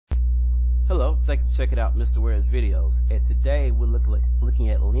Hello, thank you for checking out Mr. Ware's videos. And today we're looking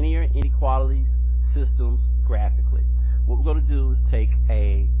at linear inequalities systems graphically. What we're going to do is take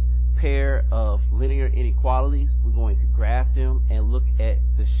a pair of linear inequalities, we're going to graph them and look at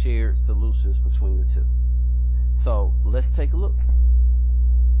the shared solutions between the two. So let's take a look.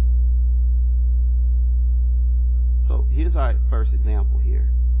 So here's our first example here.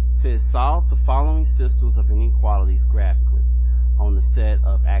 It says solve the following systems of inequalities graphically. On the set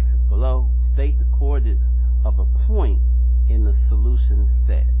of axes below, state the coordinates of a point in the solution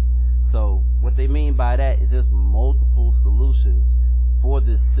set. So what they mean by that is there's multiple solutions for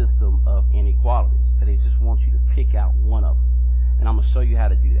this system of inequalities, and they just want you to pick out one of them. And I'm going to show you how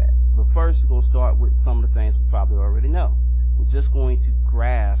to do that. But first, we're going to start with some of the things we probably already know. We're just going to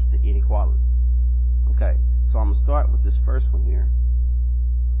graph the inequality. Okay, so I'm going to start with this first one here.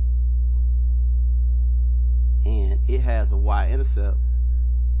 And it has a y-intercept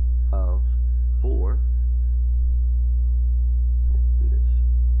of 4. Let's do this.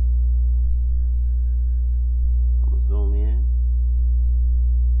 I'm going to zoom in.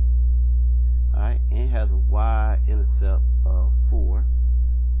 Alright, and it has a y-intercept of 4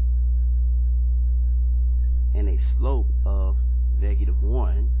 and a slope of -1,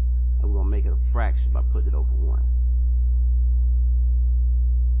 and we're going to make it a fraction by putting it over 1.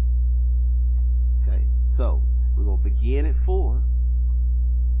 Okay, so we're going to begin at 4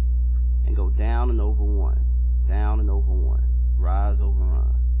 and go down and over 1, down and over 1, rise over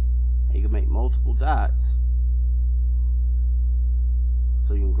run. And you can make multiple dots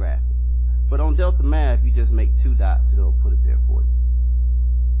so you can graph it. But on Delta Math, you just make 2 dots and it'll put it there for you.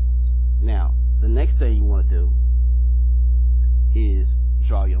 Now, the next thing you want to do is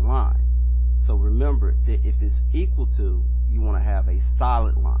draw your line. So remember that if it's equal to, you want to have a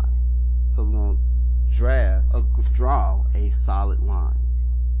solid line. So we're going to draw a solid line.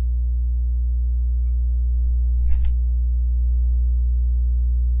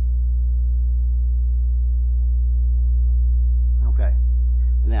 Okay.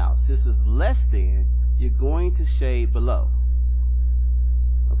 Now, since it's less than, you're going to shade below.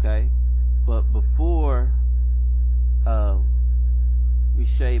 Okay? But before we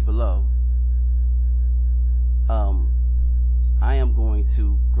shade below, I am going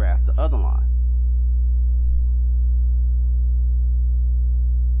to graph the other line.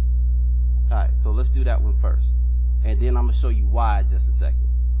 Alright, so let's do that one first. And then I'm going to show you why in just a second.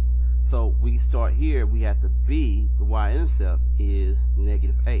 So we start here, we have to B, the y-intercept is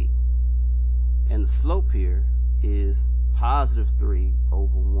 -8. And the slope here is +3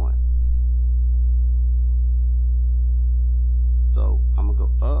 over 1. So I'm going to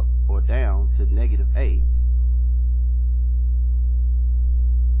go up or down to -8.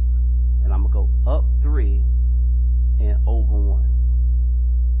 And I'm going to go up 3 and over 1.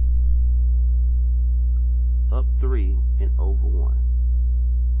 Up 3 and over 1.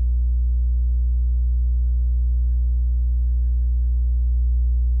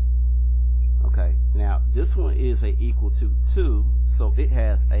 Okay, now this one is a equal to 2, so it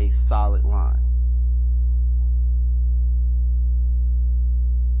has a solid line.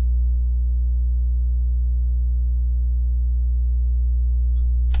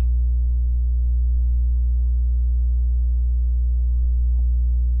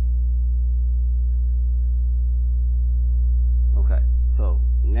 So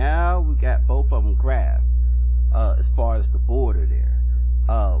now we got both of them graphed as far as the border there.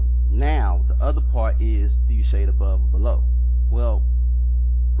 Now the other part is, do you shade above or below? Well,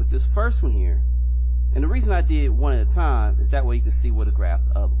 with this first one here, and the reason I did one at a time is that way you can see where to graph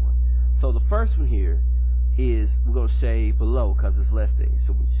the other one. So the first one here is we're going to shade below because it's less than,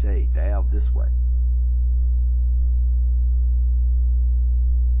 so we shade down this way.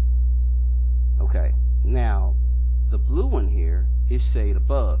 Okay, now the blue one here is shade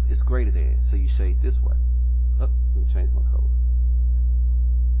above, it's greater than, so you shade this way. Oh, let me change my color.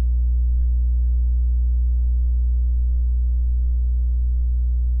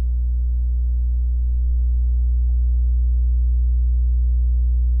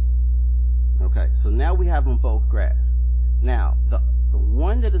 Okay, so now we have them both graphed. Now, the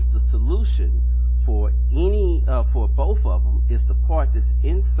one that is the solution for for both of them is the part that's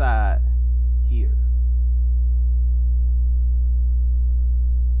inside here.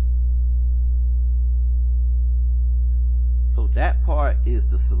 So that part is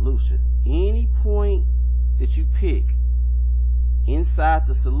the solution. Any point that you pick inside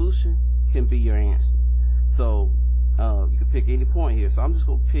the solution can be your answer. So you can pick any point here. So I'm just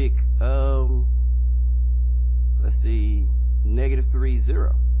going to pick, let's see, -3,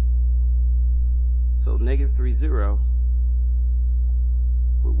 0. So -3, 0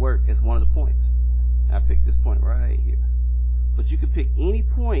 would work as one of the points. I picked this point right here. But you could pick any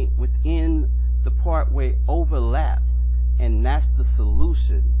point within the part where it overlaps, and that's the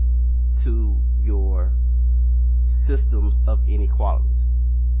solution to your systems of inequalities.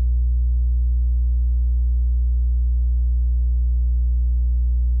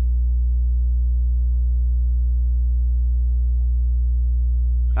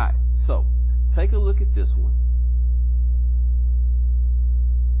 Alright, so take a look at this one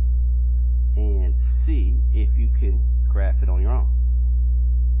and see if you can graph it on your own.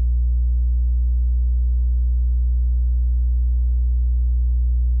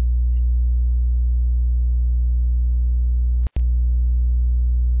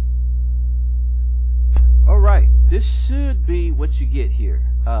 Alright, this should be what you get here.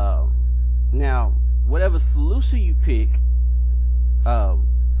 Now, whatever solution you pick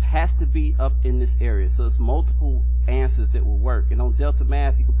has to be up in this area. So there's multiple answers that will work. And on Delta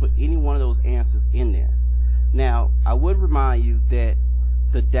Math, you can put any one of those answers in there. Now, I would remind you that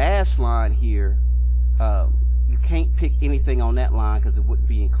the dash line here, you can't pick anything on that line because it wouldn't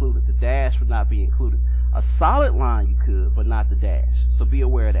be included. The dash would not be included. A solid line you could, but not the dash. So be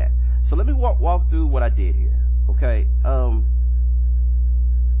aware of that. So let me walk through what I did here. Okay.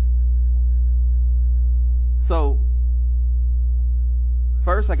 So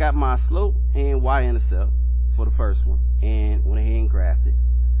first I got my slope and y-intercept for the first one, and went ahead and graphed it.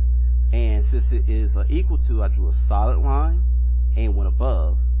 And since it is equal to, I drew a solid line and went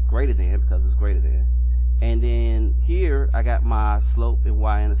above, greater than, because it's greater than. And then here I got my slope and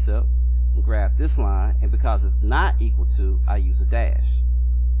y-intercept and graphed this line, and because it's not equal to, I use a dash.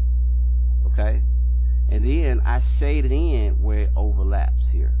 Okay, and then I shade it in where it overlaps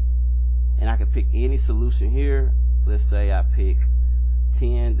here, and I can pick any solution here. Let's say I pick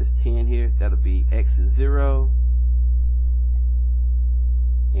 10, this 10 here, that'll be x is 0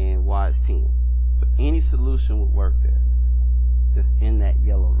 and y is 10. But any solution would work there, that's in that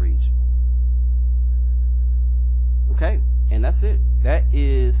yellow region. Okay, and that's it. That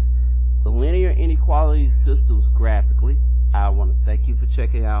is the linear inequality systems graphically. I want to thank you for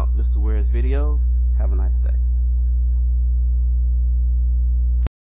checking out Mr. Ware's videos. Have a nice day.